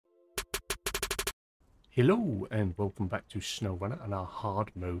Hello and welcome back to SnowRunner and our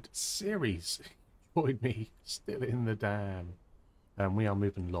hard mode series. Join me, still in the dam. And we are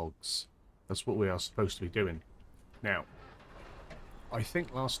moving logs. That's what we are supposed to be doing. Now, I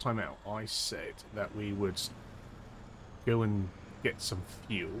think last time out I said that we would go and get some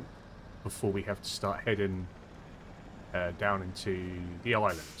fuel before we have to start heading down into the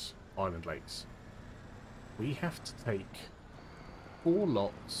island lakes. We have to take 4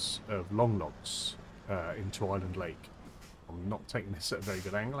 lots of long logs into Island Lake. I'm not taking this at a very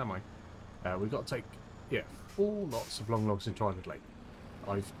good angle, am I? We've got to take, yeah, 4 lots of long logs into Island Lake.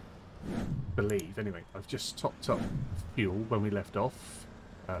 I've just topped up fuel when we left off.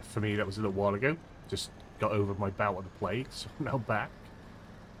 For me, that was a little while ago. Just got over my bout of the plague, so I'm now back.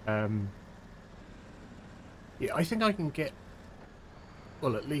 Yeah, I think I can get,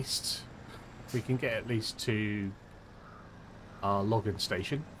 well, at least, we can get at least to our logging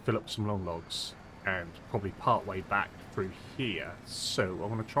station, fill up some long logs, and probably part way back through here. So I'm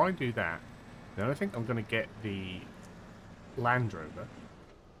going to try and do that. Then I think I'm going to get the Land Rover.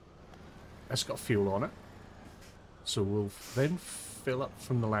 That's got fuel on it. So we'll then fill up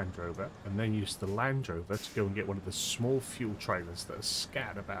from the Land Rover and then use the Land Rover to go and get one of the small fuel trailers that are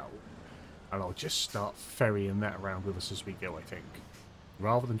scattered about. And I'll just start ferrying that around with us as we go, I think.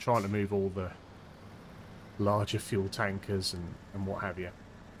 Rather than trying to move all the larger fuel tankers and what have you.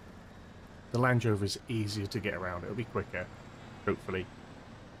 The Land Rover is easier to get around. It'll be quicker, hopefully,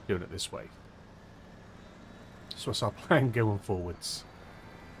 doing it this way. So that's our plan going forwards.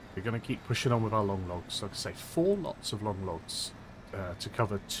 We're going to keep pushing on with our long logs. Like I say, 4 lots of long logs to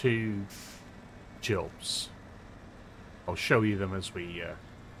cover 2 jobs. I'll show you them as we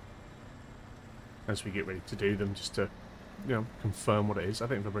get ready to do them, just to, you know, confirm what it is. I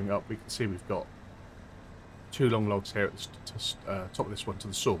think if I bring it up, we can see we've got 2 long logs here at the top of this one to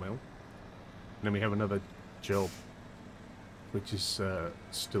the sawmill. And then we have another job which is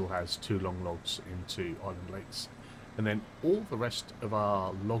still has 2 long logs into Island Lakes. And then all the rest of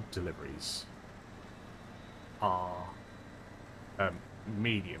our log deliveries are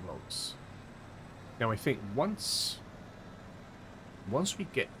medium logs. Now I think once we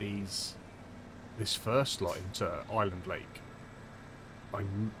get this first lot into Island Lake,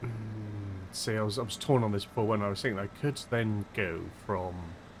 see, I was torn on this before when I was thinking I could then go from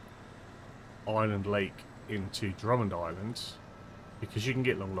Island Lake into Drummond Island, because you can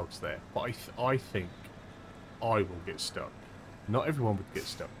get long logs there. But I think I will get stuck. Not everyone would get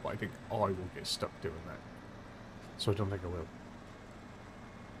stuck, but I think I will get stuck doing that. So I don't think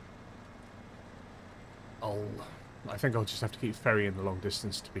I will. I think I'll just have to keep ferrying the long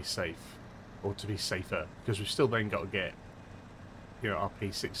distance to be safe, or to be safer, because we've still then got to get, you know, our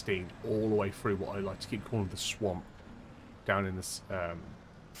P16 all the way through what I like to keep calling the swamp, down in this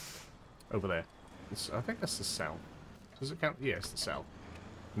over there. I think that's the south. Does it count? Yeah, it's the south.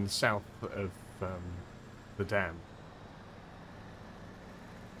 In the south of the dam.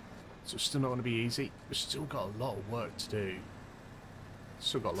 So it's still not going to be easy. We've still got a lot of work to do.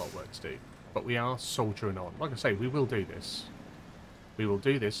 But we are soldiering on. Like I say, we will do this. We will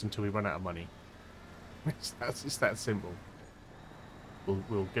do this until we run out of money. It's that simple.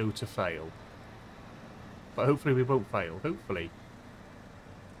 We'll go to fail. But hopefully we won't fail. Hopefully.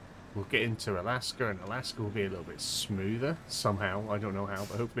 We'll get into Alaska, and Alaska will be a little bit smoother somehow. I don't know how,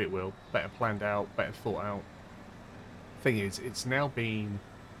 but hopefully it will. Better planned out, better thought out. Thing is, it's now been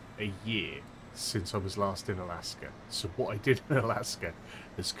a year since I was last in Alaska. So what I did in Alaska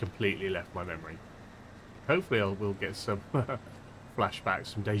has completely left my memory. Hopefully we'll get some flashbacks,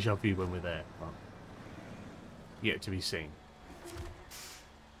 some deja vu when we're there. But yet to be seen.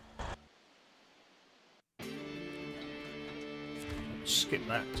 Skip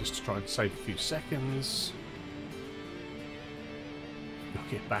that just to try and save a few seconds. We'll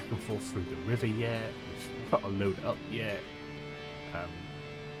get back and forth through the river yet. We've got to load it up yet.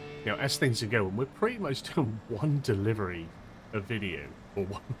 You know, as things are going, we're pretty much doing 1 delivery a video, or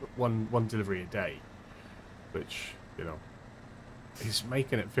one delivery a day, which, you know, is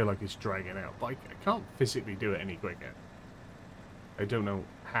making it feel like it's dragging out. But I can't physically do it any quicker. I don't know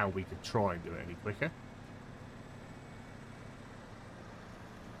how we could try and do it any quicker.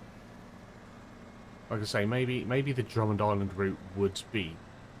 Like I say, maybe the Drummond Island route would be,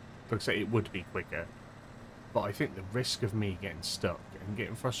 like I say, it would be quicker. But I think the risk of me getting stuck and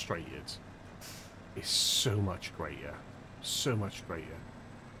getting frustrated is so much greater. So much greater.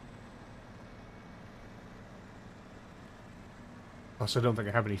 Plus, I don't think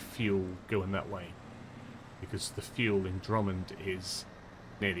I have any fuel going that way, because the fuel in Drummond is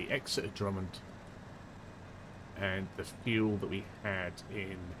near the exit of Drummond, and the fuel that we had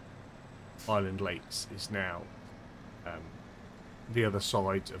in Island Lakes is now um, the other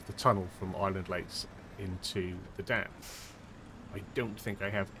side of the tunnel from Island Lakes into the dam. I don't think I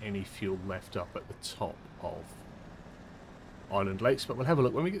have any fuel left up at the top of Island Lakes, but we'll have a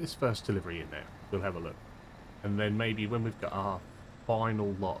look when we get this first delivery in there. We'll have a look, and then maybe when we've got our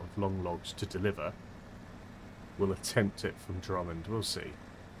final lot of long logs to deliver, we'll attempt it from Drummond. We'll see.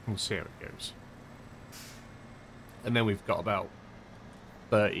 We'll see how it goes. And then we've got about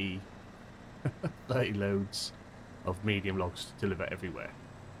 30 loads of medium logs to deliver everywhere.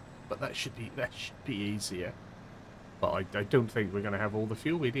 But that should be easier. But I don't think we're going to have all the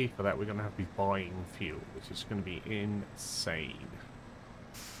fuel we need for that. We're going to have to be buying fuel, which is going to be insane.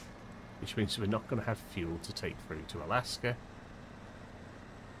 Which means we're not going to have fuel to take through to Alaska.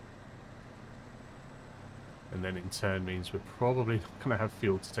 And then in turn means we're probably not going to have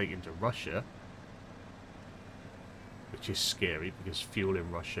fuel to take into Russia. Which is scary because fuel in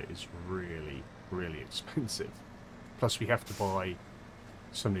Russia is really, really expensive. Plus we have to buy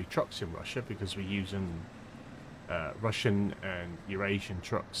some new trucks in Russia because we're using Russian and Eurasian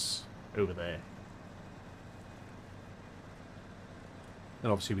trucks over there.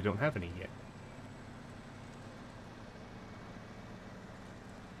 And obviously we don't have any yet.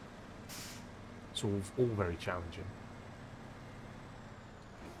 It's all very challenging.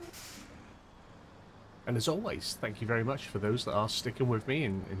 And as always, thank you very much for those that are sticking with me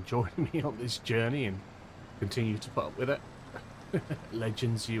and joining me on this journey and continue to put up with it.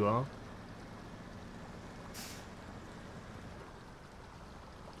 Legends you are.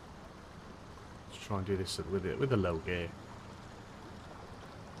 Let's try and do this with a low gear.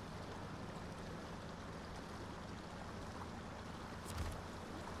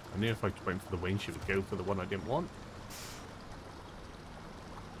 I knew if I went for the winch it would go for the one I didn't want.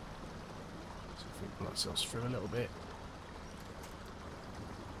 So if we pull ourselves through a little bit.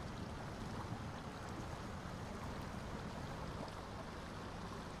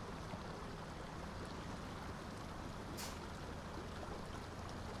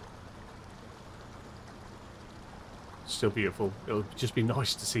 Still beautiful. It'll just be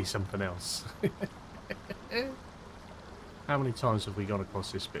nice to see something else. How many times have we gone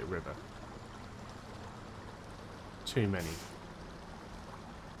across this bit of river? Too many.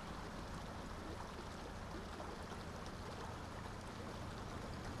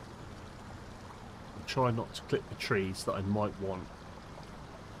 I'm trying not to clip the trees that I might want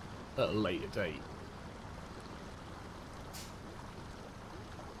at a later date.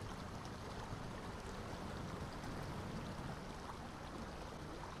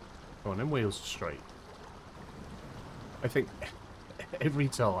 Come on, them wheels are straight. I think every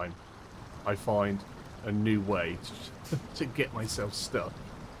time I find a new way to get myself stuck.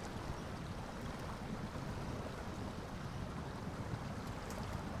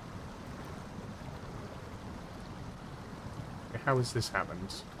 How has this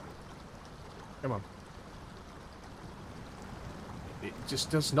happened? Come on. It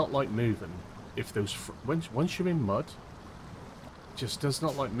just does not like moving if those... Once you're in mud, it just does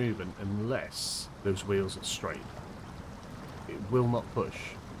not like moving unless those wheels are straight. It will not push.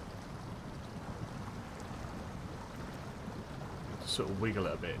 Just sort of wiggle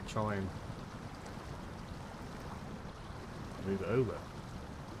it a bit, try and move it over.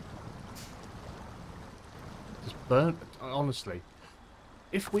 Just burnt. Honestly,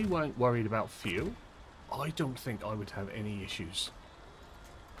 if we weren't worried about fuel, I don't think I would have any issues.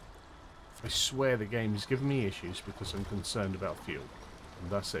 I swear the game is giving me issues because I'm concerned about fuel.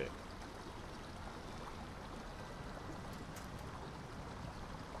 And that's it.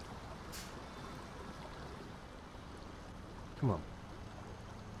 Come on.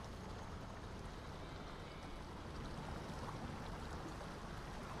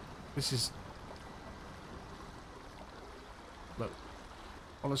 This is... Look,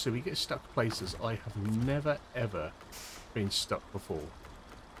 honestly, we get stuck places I have never, ever been stuck before.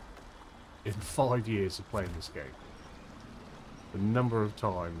 In 5 years of playing this game. The number of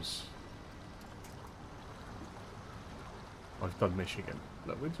times I've done Michigan.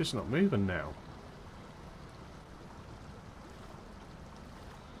 Look, we're just not moving now.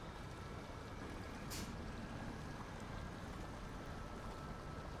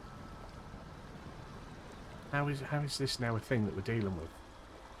 How is this now a thing that we're dealing with?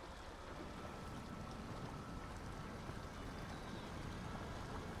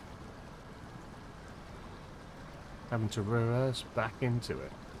 Having to reverse back into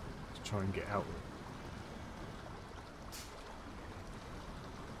it to try and get out of it.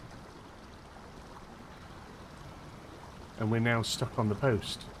 And we're now stuck on the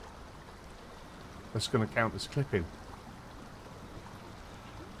post. That's going to count as clipping.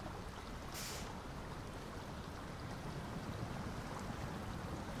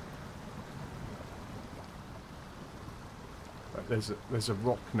 there's a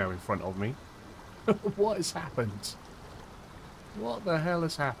rock now in front of me. What has happened? What the hell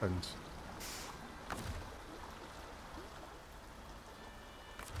has happened?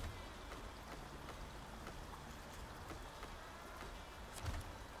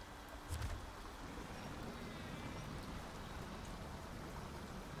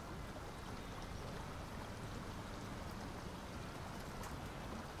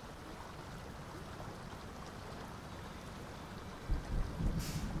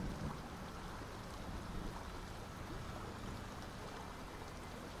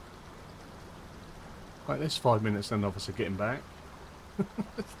 Right, there's 5 minutes then of us are getting back.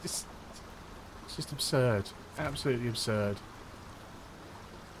 it's just absurd. Absolutely absurd.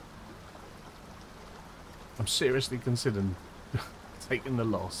 I'm seriously considering taking the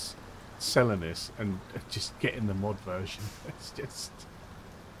loss, selling this, and just getting the mod version. It's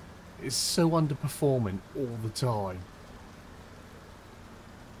so underperforming all the time.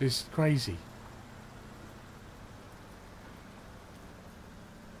 It's crazy.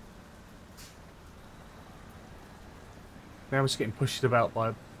 Now it's getting pushed about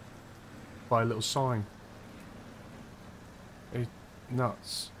by a little sign. It's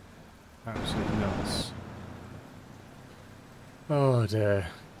nuts. Absolutely nuts. Oh dear.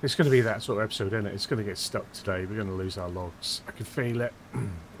 It's going to be that sort of episode, isn't it? It's going to get stuck today. We're going to lose our logs. I can feel it.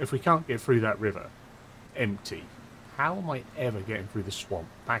 If we can't get through that river empty, how am I ever getting through the swamp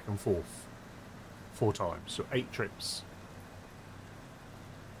back and forth 4 times? So 8 trips.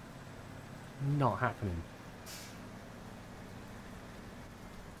 Not happening.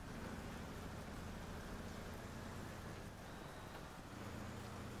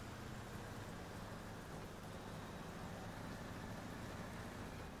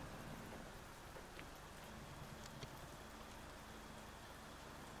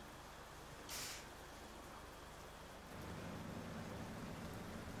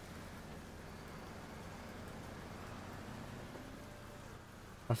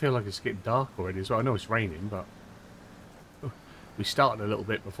 I feel like it's getting dark already as well. I know it's raining, but we started a little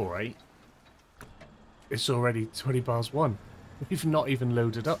bit before 8. It's already 20 past 1. We've not even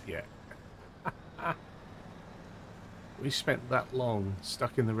loaded up yet. We spent that long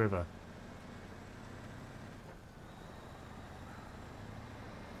stuck in the river.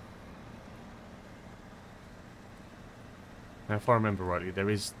 Now, if I remember rightly, there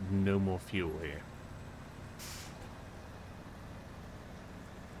is no more fuel here.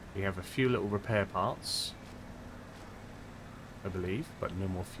 We have a few little repair parts, I believe, but no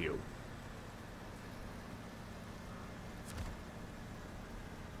more fuel.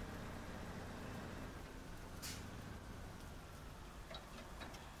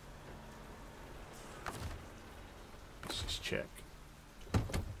 Let's just check.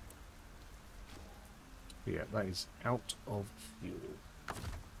 Yeah, that is out of fuel.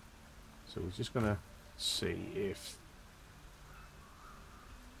 So we're just going to see if...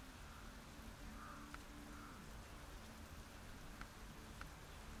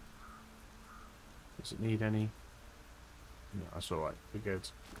 Does it need any? No, that's alright. We're good.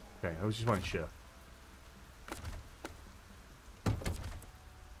 Okay, I was just making sure.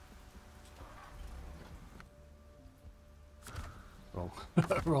 Wrong.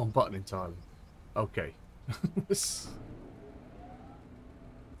 Wrong button entirely. Okay. Let's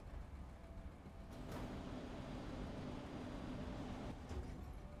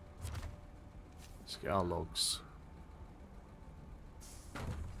get our logs.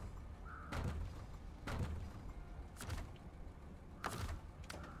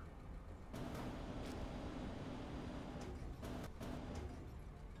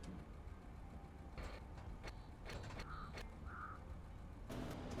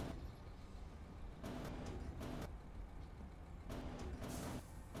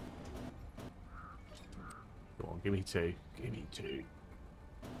 Give me 2. Give me 2.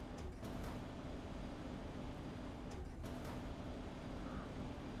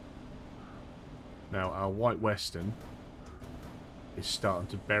 Now, our White Western is starting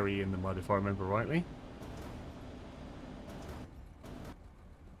to bury in the mud, if I remember rightly.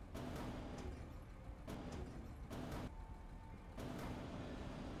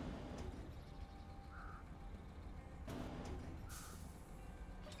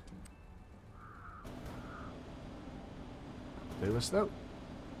 Do us though.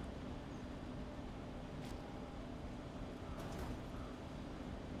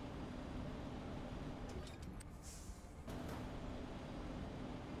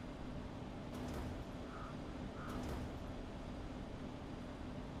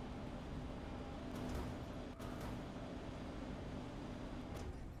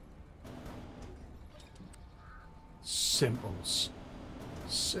 Symbols.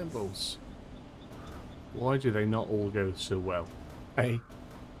 Symbols. Why do they not all go so well? Hey.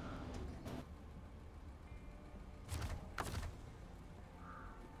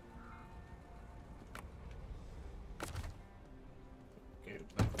 Go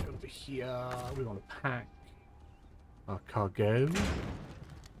back over here. We want to pack our cargo.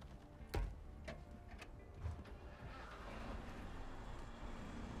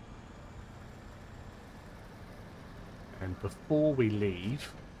 And before we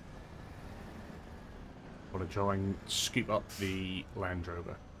leave, I want to try and scoop up the Land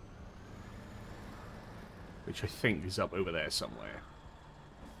Rover, which I think is up over there somewhere.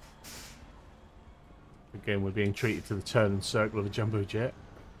 Again, we're being treated to the turn and circle of a jumbo jet.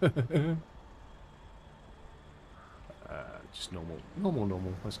 Just normal.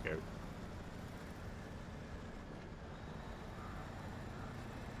 Normal. Let's go.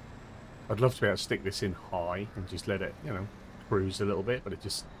 I'd love to be able to stick this in high and just let it, you know, cruise a little bit, but it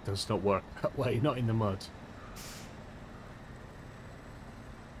just does not work that way, not in the mud.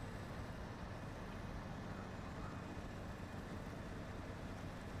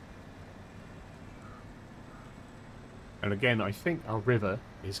 And again, I think our river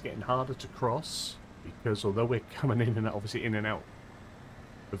is getting harder to cross, because although we're coming in and out, obviously in and out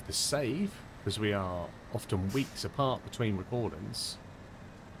of the save, because we are often weeks apart between recordings,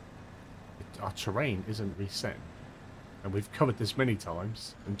 our terrain isn't reset. And we've covered this many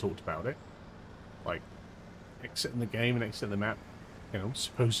times and talked about it. Like, exiting the game and exiting the map, you know,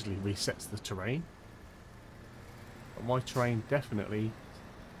 supposedly resets the terrain. But my terrain definitely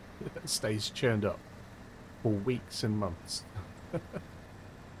stays churned up for weeks and months.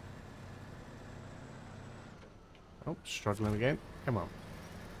 Oh, struggling again. Come on.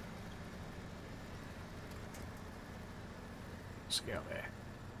 Let's get out there.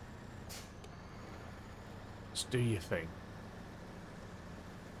 Just do your thing.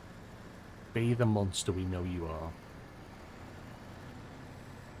 Be the monster we know you are.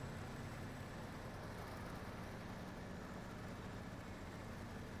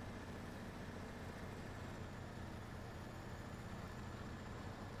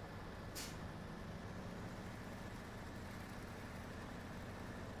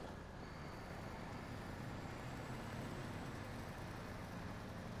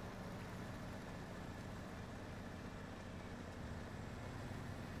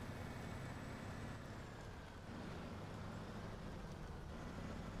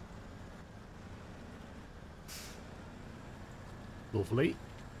 Lovely.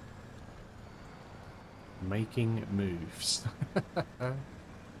 Making moves.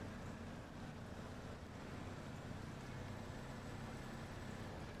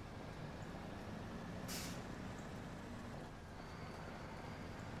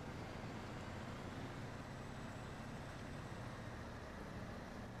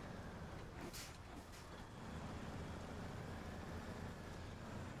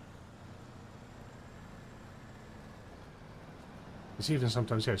 It's even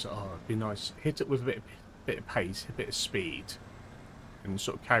sometimes goes, oh, it'd be nice. Hit it with a bit of pace, a bit of speed, and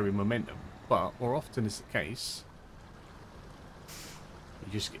sort of carry momentum. But more often is the case,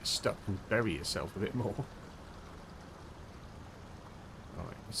 you just get stuck and bury yourself a bit more.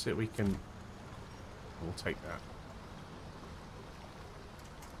 Alright, let's see if we can. We'll take that.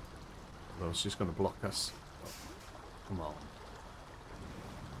 Well, it's just going to block us. Oh, come on.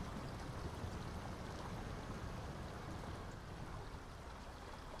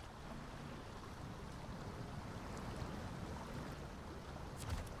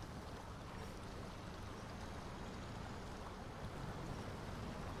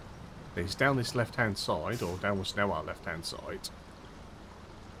 It's down this left-hand side, or down what's now our left-hand side.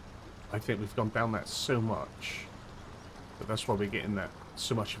 I think we've gone down that so much that that's why we're getting that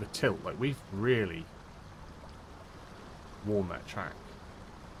so much of a tilt. Like, we've really worn that track.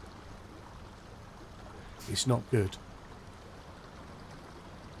 It's not good.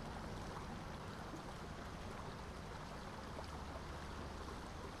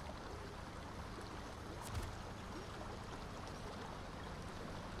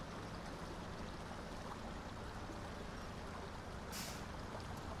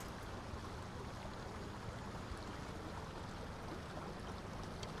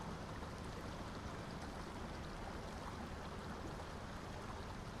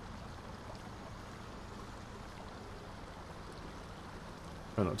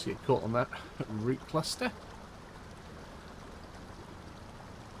 Try not to get caught on that root cluster.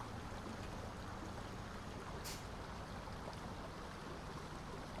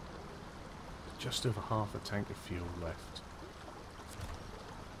 Just over half a tank of fuel left.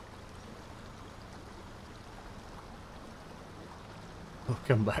 We'll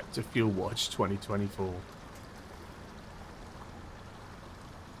come back to Fuel Watch 2024,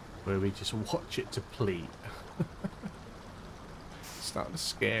 where we just watch it deplete. It's starting to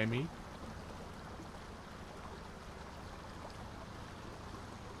scare me.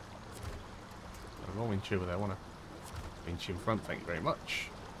 I don't want to with that, want to inch in front, thank you very much.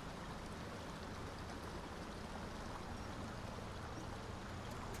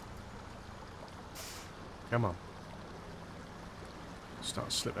 Come on.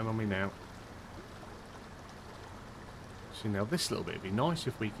 Start slipping on me now. See, now this little bit would be nice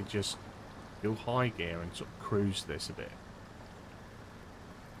if we could just go high gear and sort of cruise this a bit.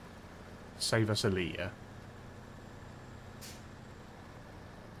 Save us a litre.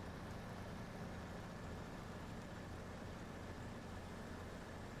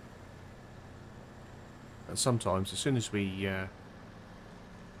 And sometimes, as soon as we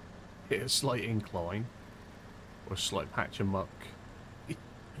hit a slight incline or a slight patch of muck,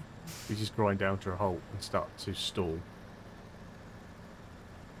 we just grind down to a halt and start to stall.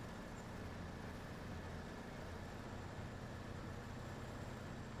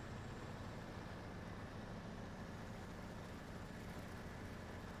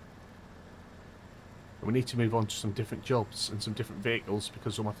 And we need to move on to some different jobs and some different vehicles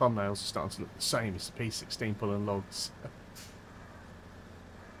because all my thumbnails are starting to look the same. It's the P16 pulling logs.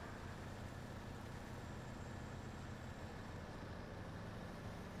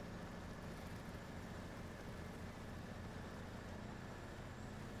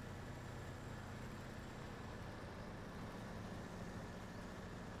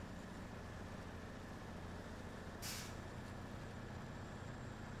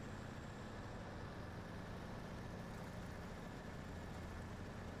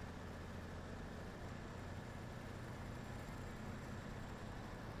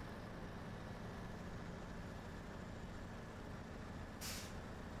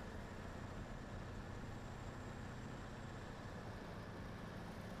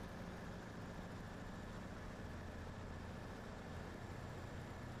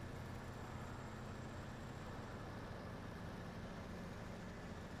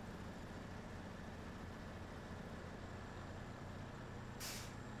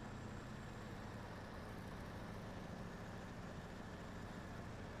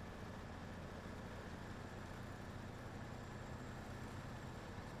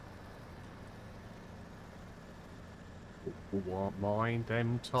 Mind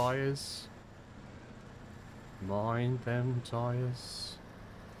them tyres. Mind them tyres.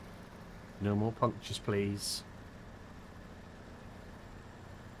 No more punctures, please.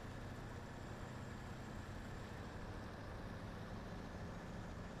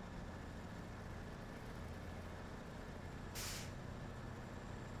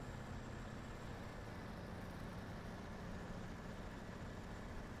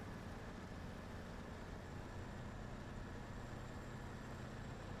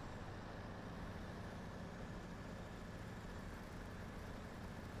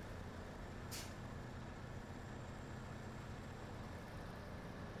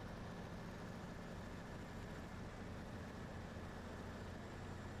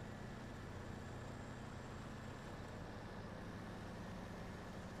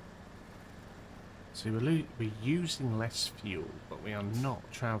 So we're using less fuel, but we are not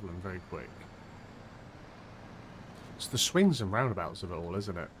travelling very quick. It's the swings and roundabouts of it all,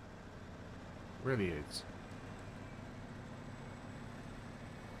 isn't it? It really is.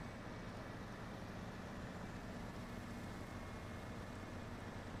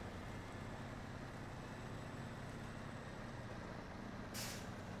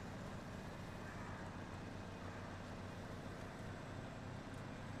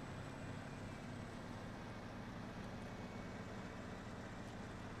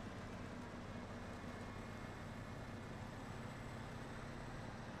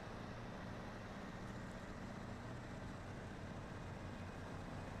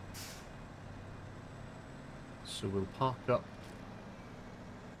 So we'll park up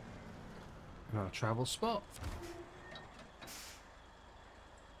in our travel spot.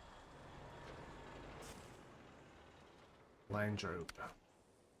 Land Rover.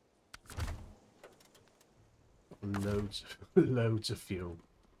 Loads of fuel.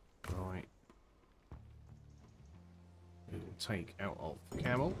 Right. We will take out of the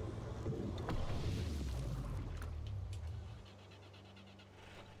camel.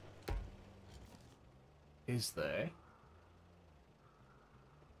 Is there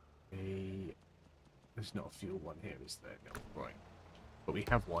a... There's not a fuel one here, is there? No. Right. But we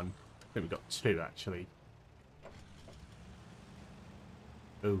have one. I think we've got two, actually.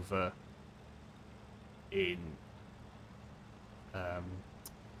 Over in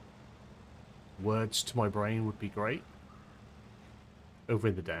words to my brain would be great. Over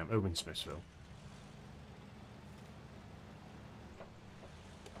in the dam, over in Smithsville.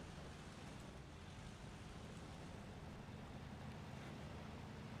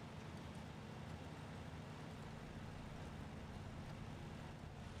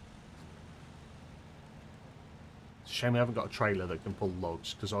 It's a shame I haven't got a trailer that can pull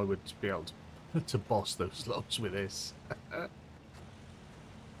logs, because I would be able to boss those logs with this.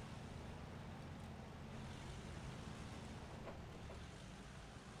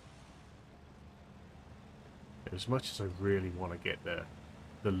 As much as I really want to get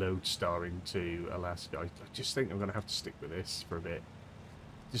the Lodestar into Alaska, I just think I'm going to have to stick with this for a bit,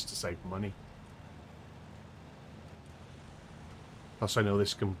 just to save money. Plus I know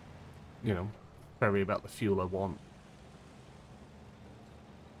this can, you know, ferry about the fuel I want.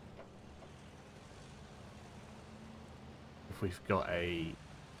 If we've got a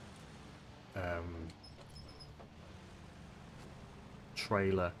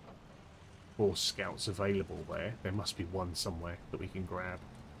trailer or scouts available there must be one somewhere that we can grab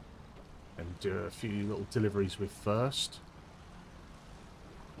and do a few little deliveries with first,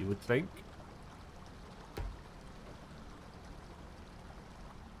 you would think.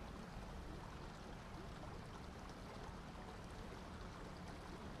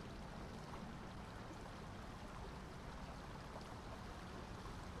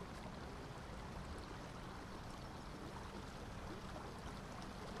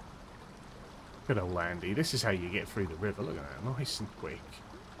 Good old Landy. This is how you get through the river. Look at that. Nice and quick.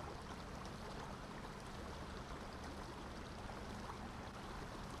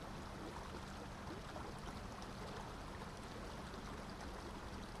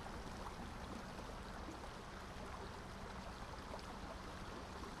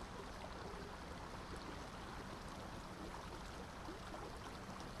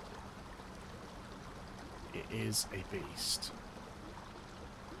 It is a beast.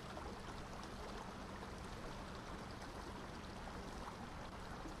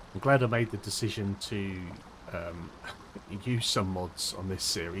 I'm glad I made the decision to use some mods on this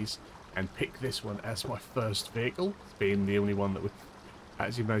series and pick this one as my first vehicle, being the only one that would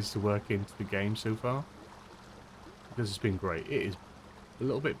actually managed to work into the game so far. Because it's been great. It is a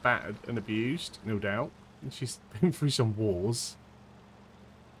little bit battered and abused, no doubt. And she's been through some wars.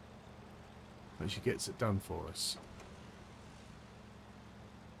 But she gets it done for us.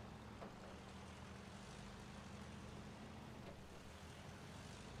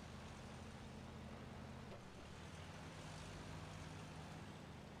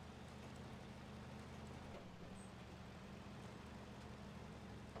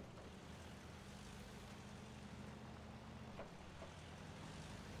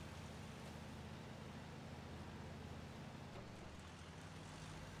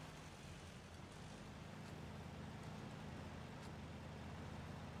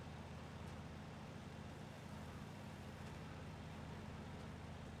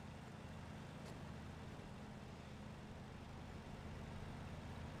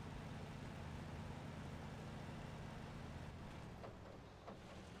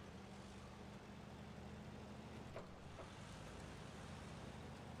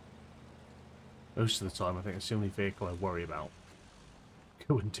 Most of the time, I think it's the only vehicle I worry about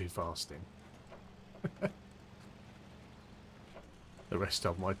going too fast in. The rest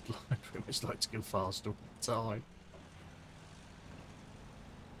of them, I'd pretty much like to go faster all the time.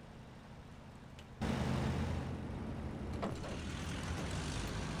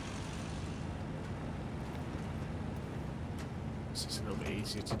 This is a little bit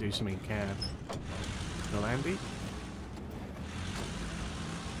easier to do some in cab. No, Andy?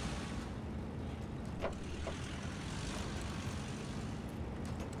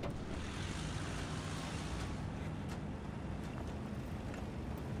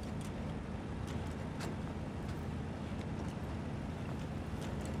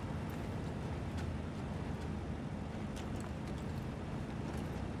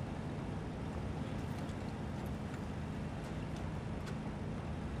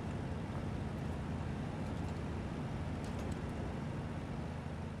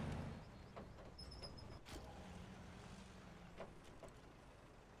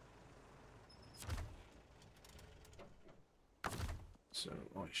 So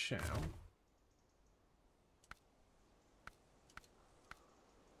I shall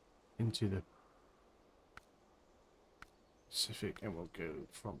into the Pacific and we'll go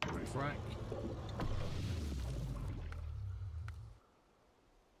front roof rack.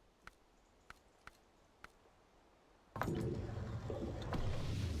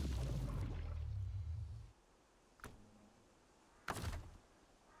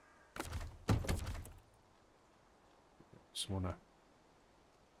 Just wanna.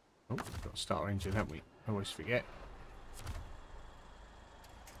 Oh, we've got a starter engine, haven't we? I always forget.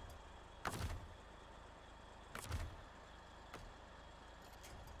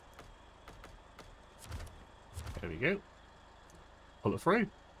 There we go. Pull it through.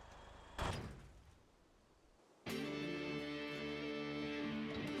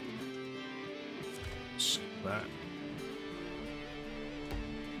 That.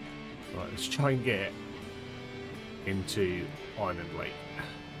 Right, let's try and get into Island Lake.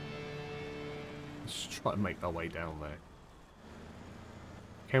 Let's try to make our way down there.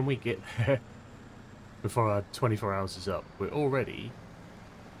 Can we get there before our 24 hours is up? We're already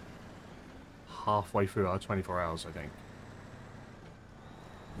halfway through our 24 hours, I think.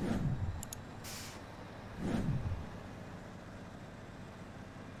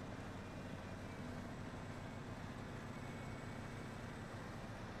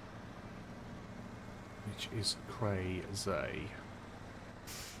 Which is crazy.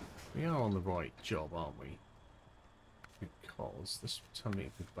 We are on the right job, aren't we? Because this tell me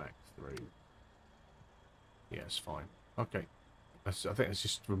to go back through. Yeah, it's fine. Okay. I think it's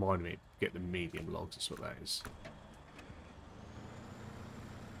just reminding me to get the medium logs, that's what that is.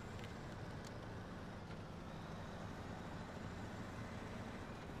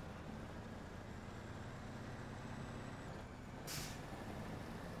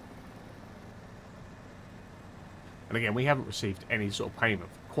 And again, we haven't received any sort of payment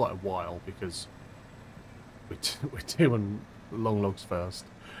for quite a while because we're doing long logs first.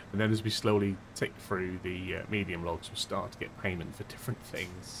 And then as we slowly tick through the medium logs, we'll start to get payment for different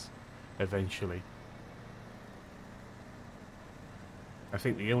things eventually. I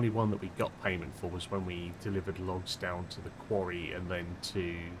think the only one that we got payment for was when we delivered logs down to the quarry and then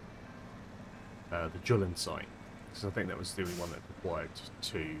to the Julin site. Because I think that was the only one that required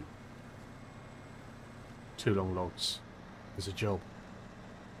two long logs as a job.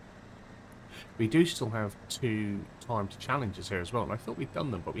 We do still have 2 timed challenges here as well, and I thought we'd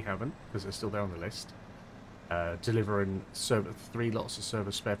done them, but we haven't, because they're still there on the list. Delivering 3 lots of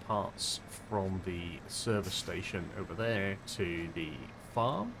server spare parts from the service station over there to the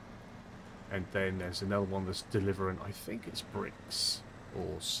farm, and then there's another one that's delivering, I think it's bricks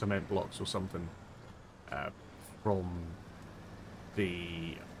or cement blocks or something, from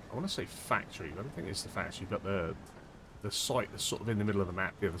the, I want to say factory, but I don't think it's the factory, but the site that's sort of in the middle of the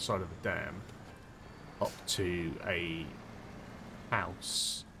map, the other side of the dam, up to a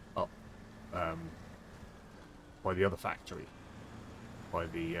house up by the other factory, by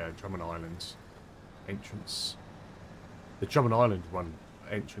the Drummond Island entrance. The Drummond Island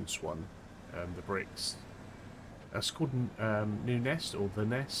entrance one, the bricks. That's called New Nest or The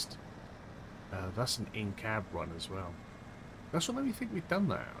Nest. That's an in-cab run as well. That's what made me think we'd done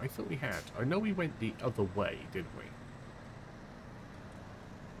that. I thought we had. I know we went the other way, didn't we?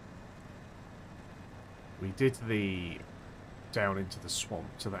 We did the down into the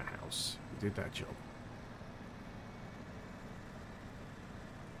swamp to that house. We did that job.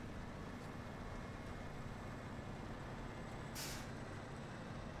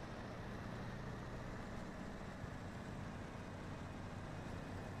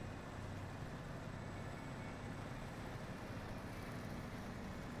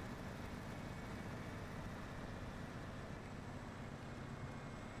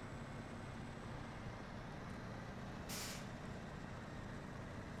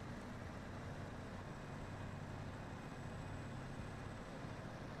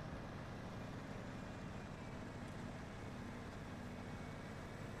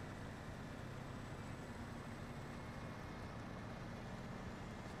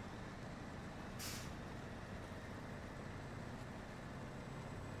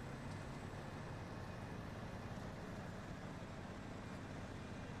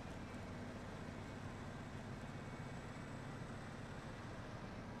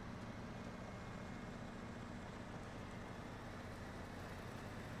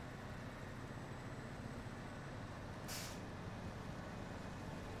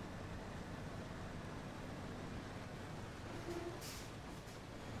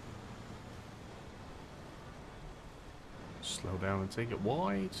 Slow down and take it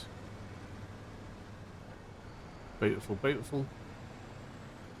wide. Beautiful, beautiful.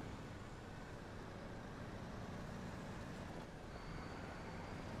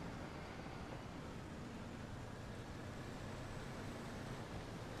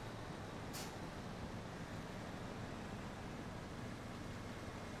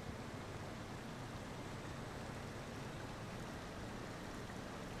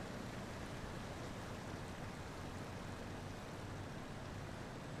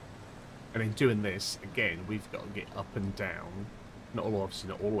 And in doing this, again, we've got to get up and down. Not all, obviously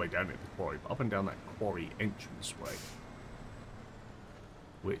not all the way down at the quarry, but up and down that quarry entranceway.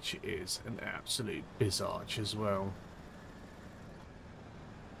 Which is an absolute bizarre as well.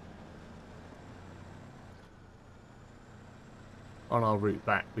 On our route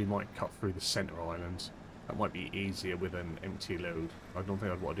back, we might cut through the centre island. That might be easier with an empty load. I don't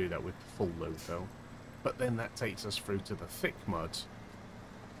think I'd want to do that with the full load though. But then that takes us through to the thick mud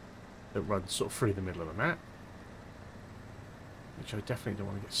that runs sort of through the middle of the map, which I definitely don't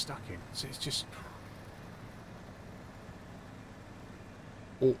want to get stuck in. So it's just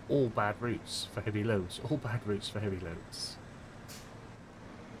all bad routes for heavy loads. All bad routes for heavy loads.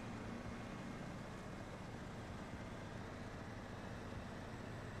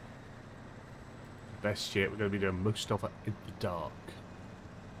 Best yet, we're going to be doing most of it in the dark,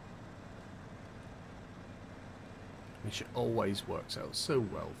 which always works out so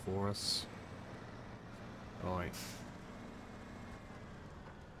well for us. Right.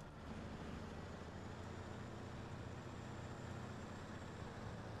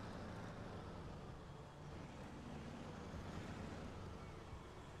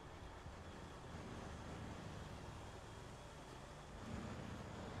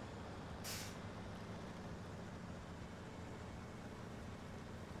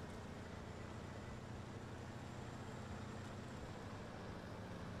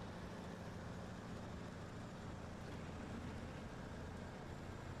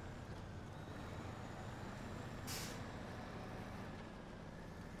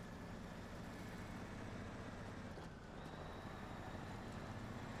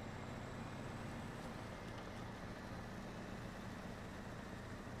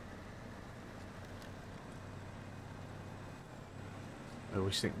 I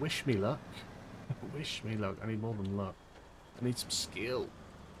always think, wish me luck. Wish me luck. I need more than luck. I need some skill.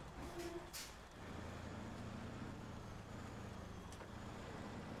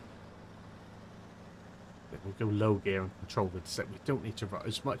 Then we'll go low gear and control the descent. We don't need to rush.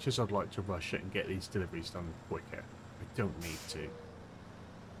 As much as I'd like to rush it and get these deliveries done quicker, I don't need to.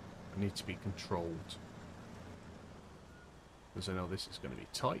 I need to be controlled. Because I know this is going to be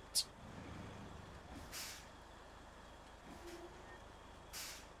tight.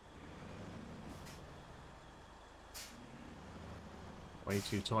 Way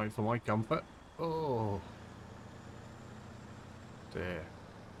too tight for my comfort. Oh dear.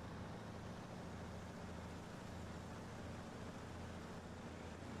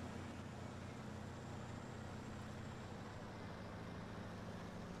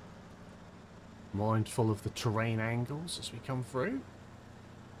 Mindful of the terrain angles as we come through.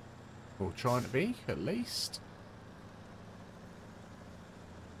 Or trying to be, at least.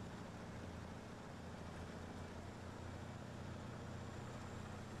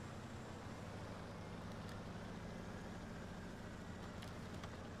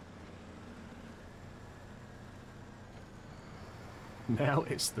 Now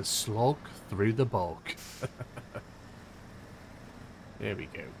it's the slog through the bog. There we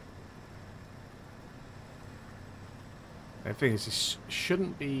go. The thing is, this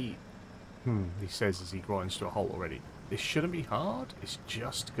shouldn't be... he says as he grinds to a halt already. This shouldn't be hard. It's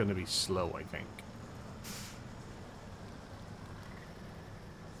just going to be slow, I think.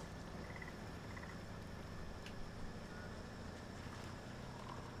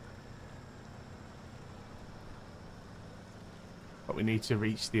 But we need to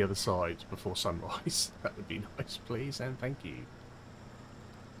reach the other side before sunrise. That would be nice, please, and thank you.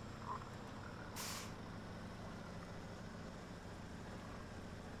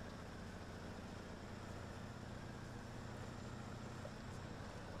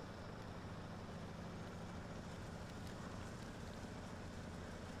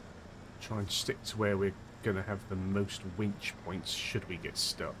 Try and stick to where we're going to have the most winch points should we get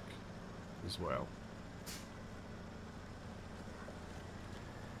stuck as well.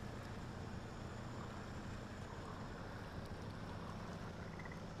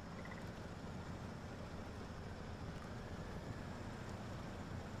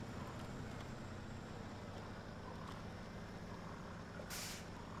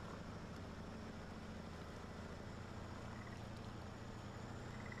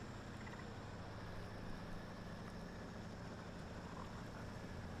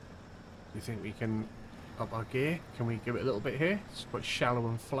 Do you think we can up our gear? Can we give it a little bit here? It's quite shallow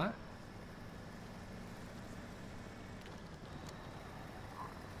and flat.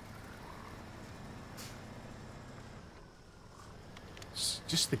 It's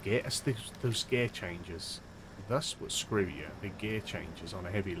just the gear, it's those gear changes. That's what screw you, the gear changes on a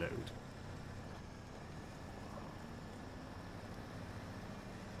heavy load.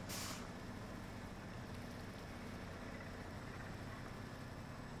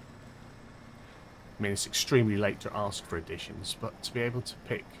 I mean, it's extremely late to ask for additions, but to be able to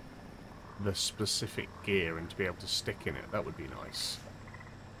pick the specific gear and to be able to stick in it, that would be nice.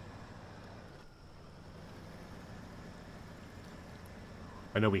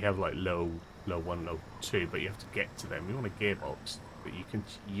 I know we have like low 1, low 2, but you have to get to them. We want a gearbox that you can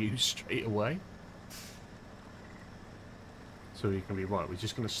use straight away. So you can be right, we're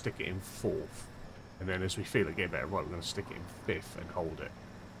just going to stick it in 4th. And then as we feel it get better, right, we're going to stick it in 5th and hold it.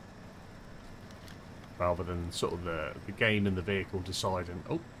 Rather than sort of the game and the vehicle deciding,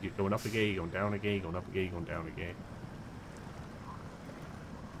 oh, you're going up a gear, you're going down a gear, you're going up a gear, you're going down a gear.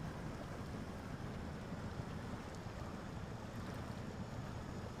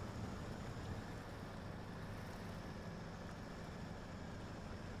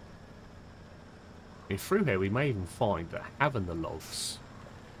 Through here we may even find that having the logs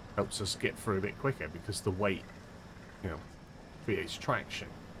helps us get through a bit quicker because the weight, you know, creates traction.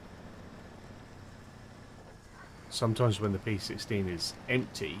 Sometimes when the P16 is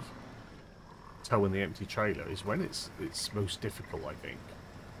empty, towing the empty trailer is when it's most difficult, I think.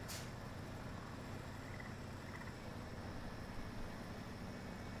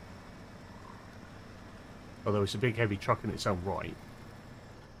 Although it's a big heavy truck in its own right.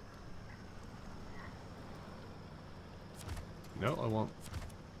 No, I want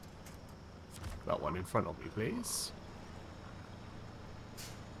that one in front of me, please.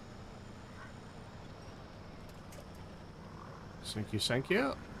 Thank you, thank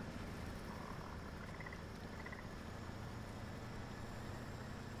you.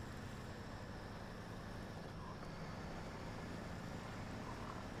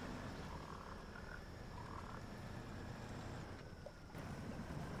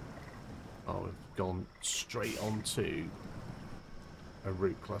 Oh, we've gone straight onto a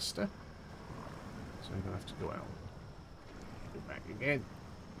root cluster, so I'm gonna have to go out, go back again.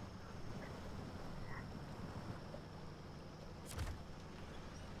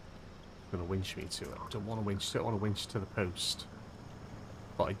 Gonna winch me to it. I don't want to winch. Don't want to winch to the post,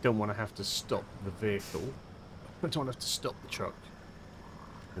 but I don't want to have to stop the vehicle. I don't want to have to stop the truck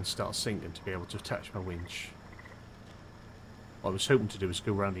and start sinking to be able to attach my winch. What I was hoping to do is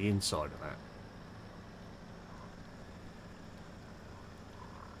go around the inside of that.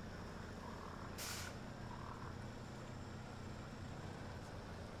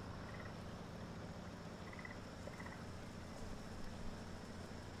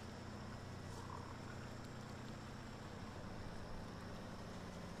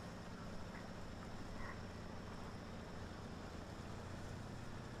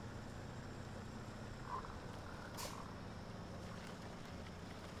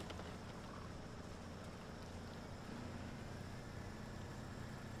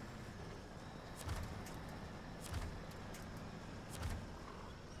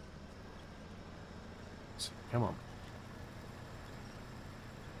 Come on.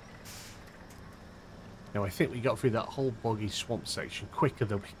 Now I think we got through that whole boggy swamp section quicker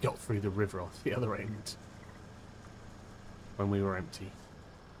than we got through the river off the other end when we were empty.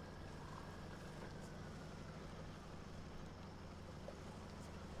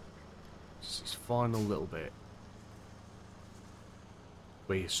 Just this final little bit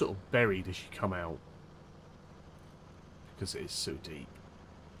where you're sort of buried as you come out because it is so deep.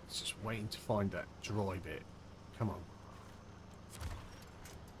 It's just waiting to find that dry bit. Come on.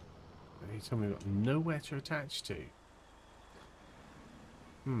 You tell me we've got nowhere to attach to.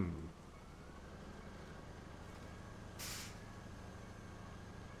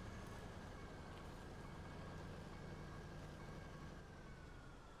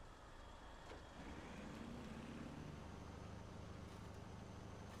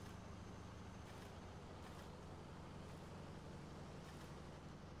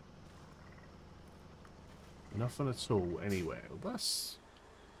 Nothing at all anywhere. Well, that's...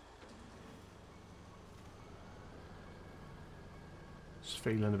 Just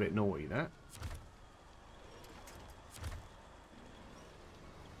feeling a bit naughty, that.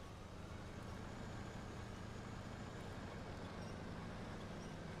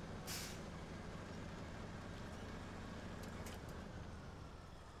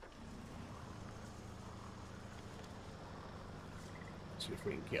 See if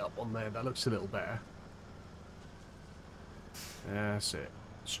we can get up on there. That looks a little better. That's it.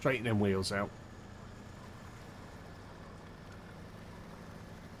 Straighten them wheels out.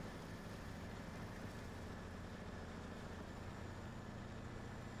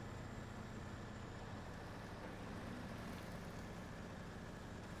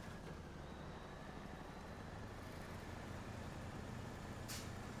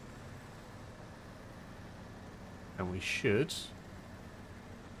 And we should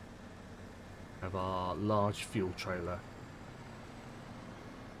Have our large fuel trailer.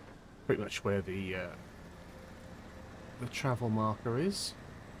 Pretty much where the travel marker is.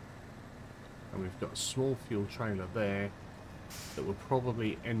 And we've got a small fuel trailer there that we'll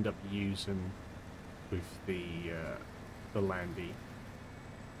probably end up using with the landy.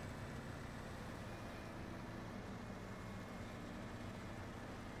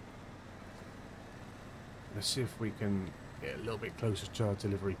 Let's see if we can get a little bit closer to our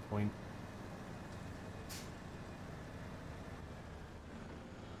delivery point.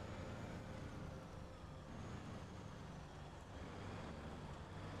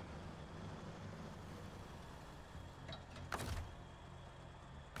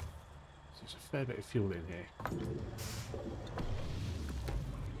 There's a fair bit of fuel in here.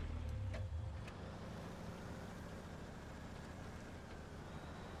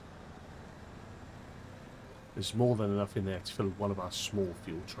 There's more than enough in there to fill one of our small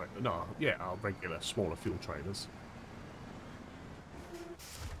fuel trailers. No, yeah, our regular, smaller fuel trailers.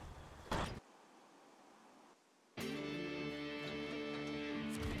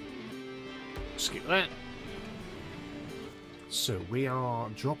 Skip that. So we are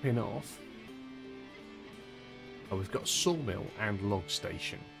dropping off. Oh, we've got sawmill and log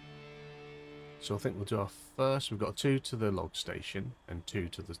station. So I think we'll do our first. We've got 2 to the log station and 2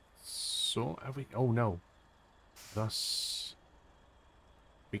 to the saw. Have we? Oh no. Thus,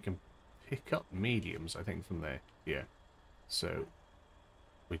 we can pick up mediums, I think, from there. Yeah. So,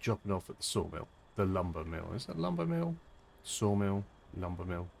 we're dropping off at the sawmill. The lumber mill. Is that lumber mill? Sawmill, lumber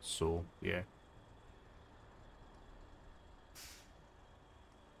mill, saw. Yeah.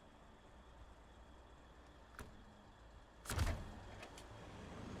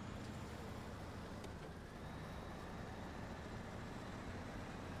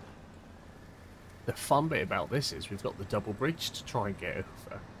 The fun bit about this is we've got the double bridge to try and get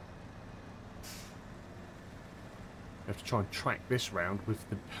over. We have to try and track this round with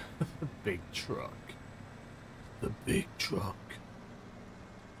the, the big truck. The big truck.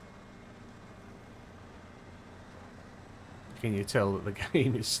 Can you tell that the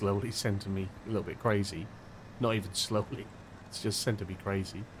game is slowly sending me a little bit crazy? Not even slowly. It's just sending me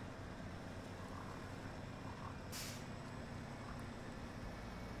crazy.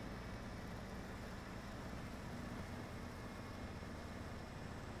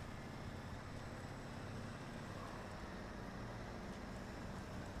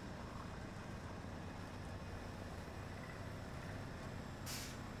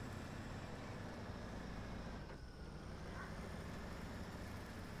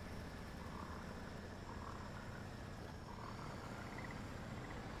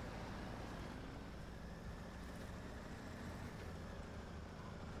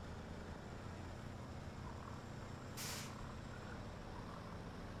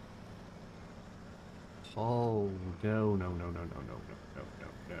 Oh, no, no, no, no, no, no, no, no, no,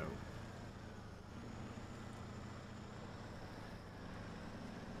 no.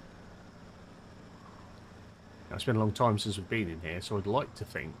 Now, it's been a long time since we've been in here, so I'd like to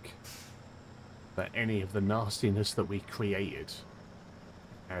think that any of the nastiness that we created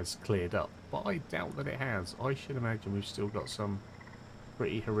has cleared up. But I doubt that it has. I should imagine we've still got some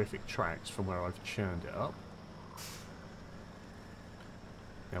pretty horrific tracks from where I've churned it up.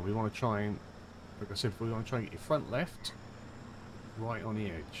 Now, we want to try and... Like I said, we want to try and get your front left right on the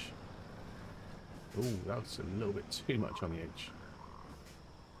edge. Oh, that's a little bit too much on the edge.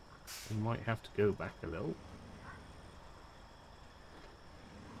 We might have to go back a little.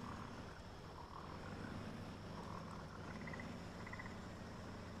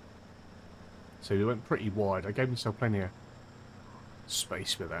 So we went pretty wide. I gave myself plenty of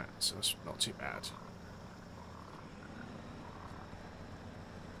space with that, so that's not too bad.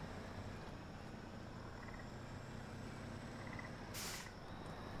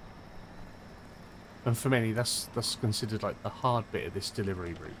 And for many, that's considered like the hard bit of this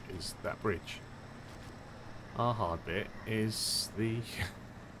delivery route, is that bridge. Our hard bit is the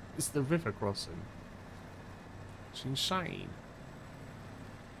is the river crossing. It's insane.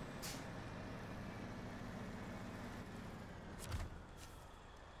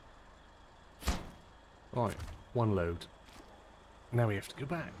 Right, one load. Now we have to go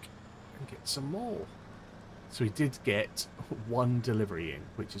back and get some more. So we did get one delivery in,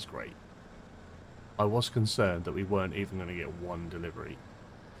 which is great. I was concerned that we weren't even going to get one delivery.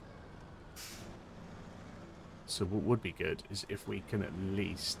 So what would be good is if we can at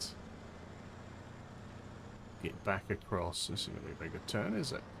least get back across. This isn't going to be a very good turn,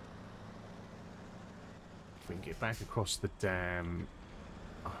 is it? If we can get back across the dam.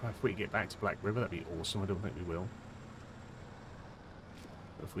 If we get back to Black River, that'd be awesome. I don't think we will.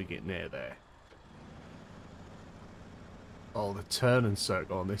 But if we get near there. Oh, the turn and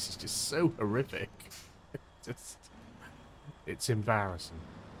circle on this is just so horrific. Just, it's embarrassing.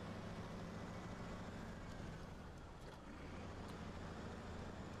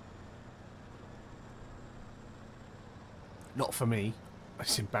 Not for me.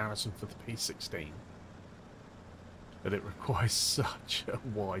 It's embarrassing for the P16. That it requires such a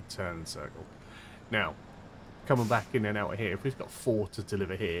wide turn and circle. Now, coming back in and out of here, if we've got 4 to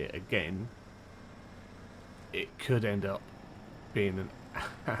deliver here, again, it could end up being an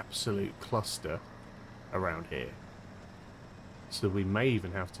absolute cluster around here. So we may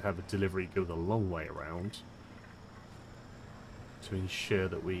even have to have a delivery go the long way around to ensure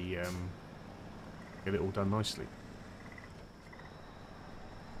that we get it all done nicely.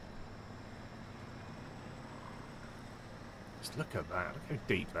 Just look at that. Look how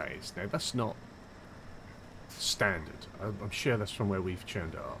deep that is. Now, that's not standard. I'm sure that's from where we've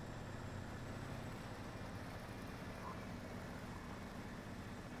churned it up.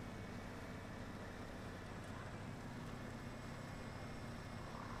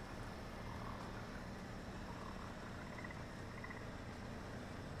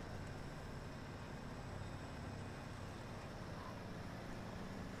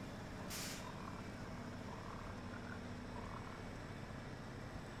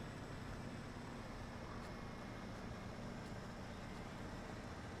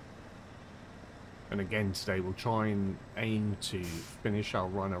 And again today we'll try and aim to finish our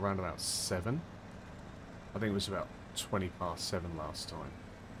run around about 7. I think it was about 20 past 7 last time.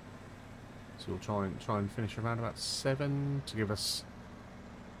 So we'll try and finish around about 7 to give us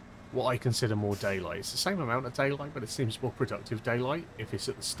what I consider more daylight. It's the same amount of daylight, but it seems more productive daylight if it's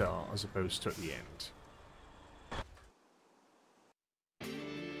at the start as opposed to at the end.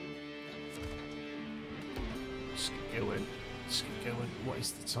 Let's get going. Let's get going. What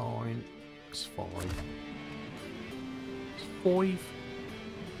is the time? It's 5. It's 5.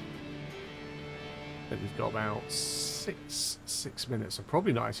 Then we've got about 6 minutes. I'm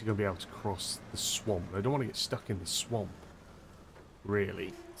probably not actually going to be able to cross the swamp. I don't want to get stuck in the swamp,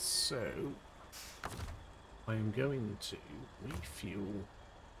 really. So I am going to refuel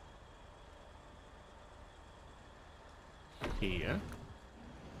here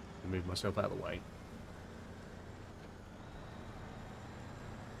and move myself out of the way.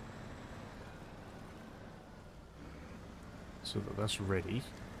 So that that's ready.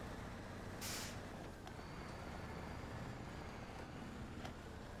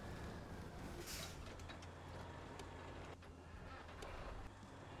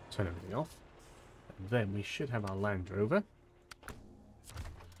 Turn everything off. And then we should have our Land Rover.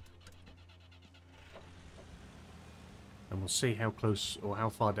 And we'll see how close or how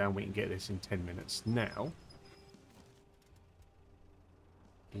far down we can get this in 10 minutes. Now,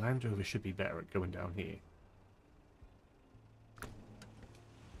 Land Rover should be better at going down here.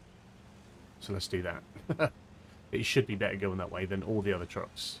 So let's do that. It should be better going that way than all the other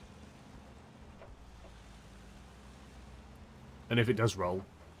trucks. And if it does roll,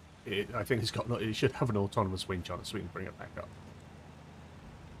 I think it should have an autonomous winch on it so we can bring it back up.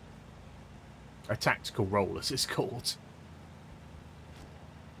 A tactical roll, as it's called.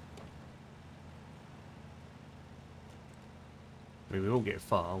 I mean, we won't get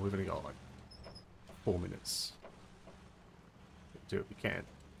far. We've only got like 4 minutes. Do what we can.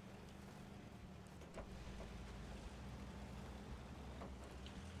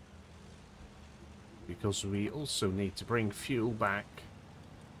 Because we also need to bring fuel back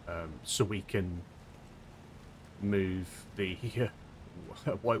so we can move the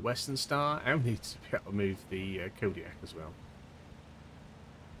White Western Star, and we need to be able to move the Kodiak as well.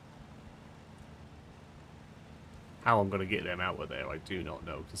 How I'm going to get them out of there, I do not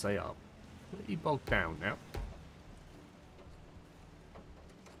know, because they are pretty bogged down now.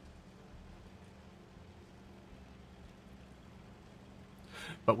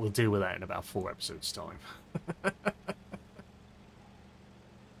 But we'll deal with that in about 4 episodes' time.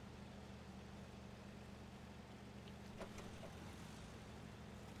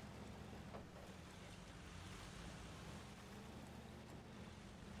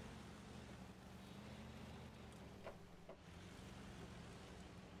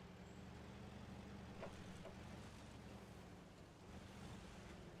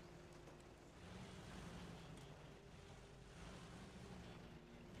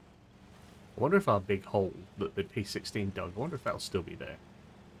 I wonder if our big hole that the P16 dug, I wonder if that'll still be there.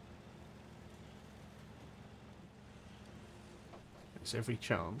 There's every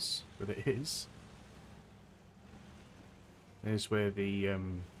chance that it is. There's where the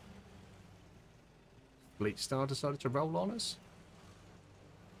Fleet Star decided to roll on us.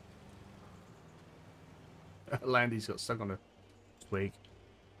 Landy's got stuck on a twig.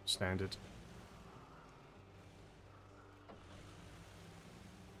 Standard.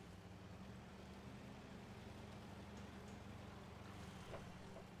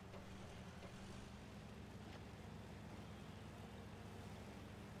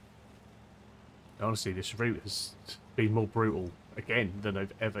 Honestly, this route has been more brutal, again, than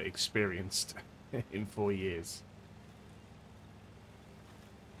I've ever experienced in 4 years.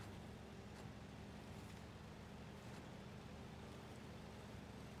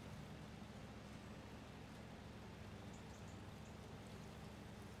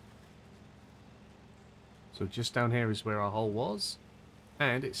 So just down here is where our hole was,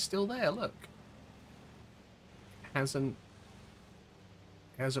 and it's still there, look. It hasn't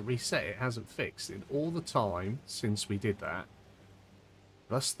reset, it hasn't fixed in all the time since we did that.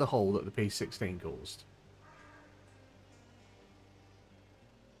 That's the hole that the P16 caused.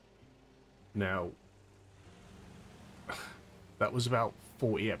 Now, that was about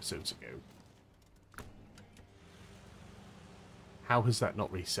 40 episodes ago. How has that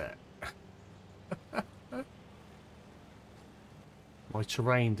not reset? My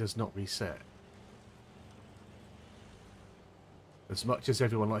terrain does not reset. As much as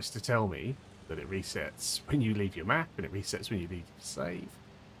everyone likes to tell me that it resets when you leave your map and it resets when you leave your save,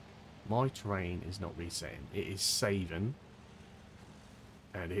 my terrain is not resetting. It is saving,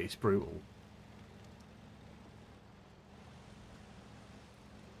 and it is brutal.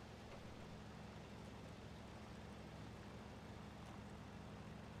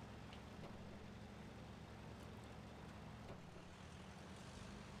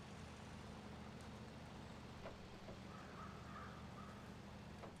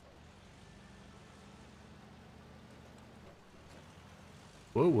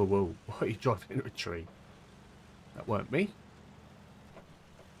 Whoa, whoa, whoa. Why are you driving into a tree? That weren't me.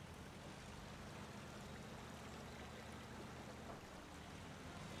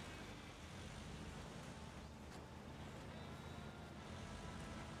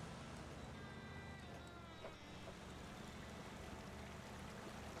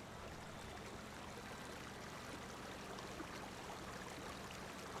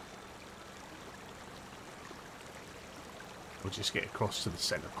 We'll just get across to the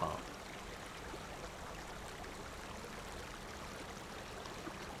centre part.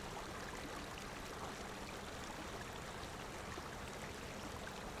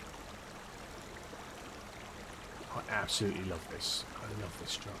 I absolutely love this. I love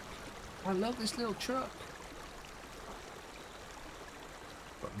this truck. I love this little truck.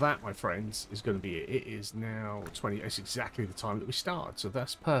 But that, my friends, is going to be it. It is now 20. It's exactly the time that we started, so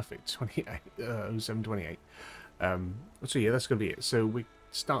that's perfect. 07:28. So yeah, that's going to be it. So we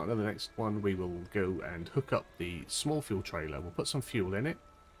start on the next one. We will go and hook up the small fuel trailer. We'll put some fuel in it,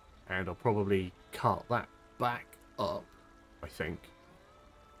 and I'll probably cart that back up. I think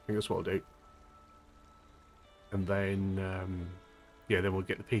that's what I'll do. And then, yeah, then we'll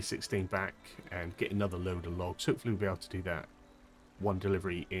get the P16 back and get another load of logs. Hopefully we'll be able to do that one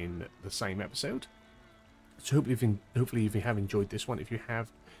delivery in the same episode. So hopefully if you have enjoyed this one, if you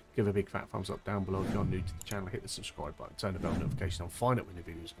have, give a big fat thumbs up down below. If you're new to the channel, hit the subscribe button, turn the bell notification on, find out when the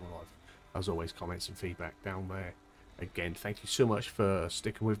videos go live. As always, comments and feedback down there. Again, thank you so much for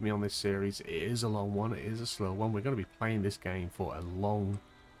sticking with me on this series. It is a long one, it is a slow one. We're going to be playing this game for a long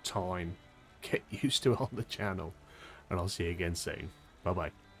time. Get used to it on the channel, and I'll see you again soon. Bye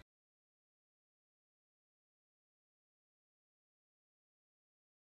bye.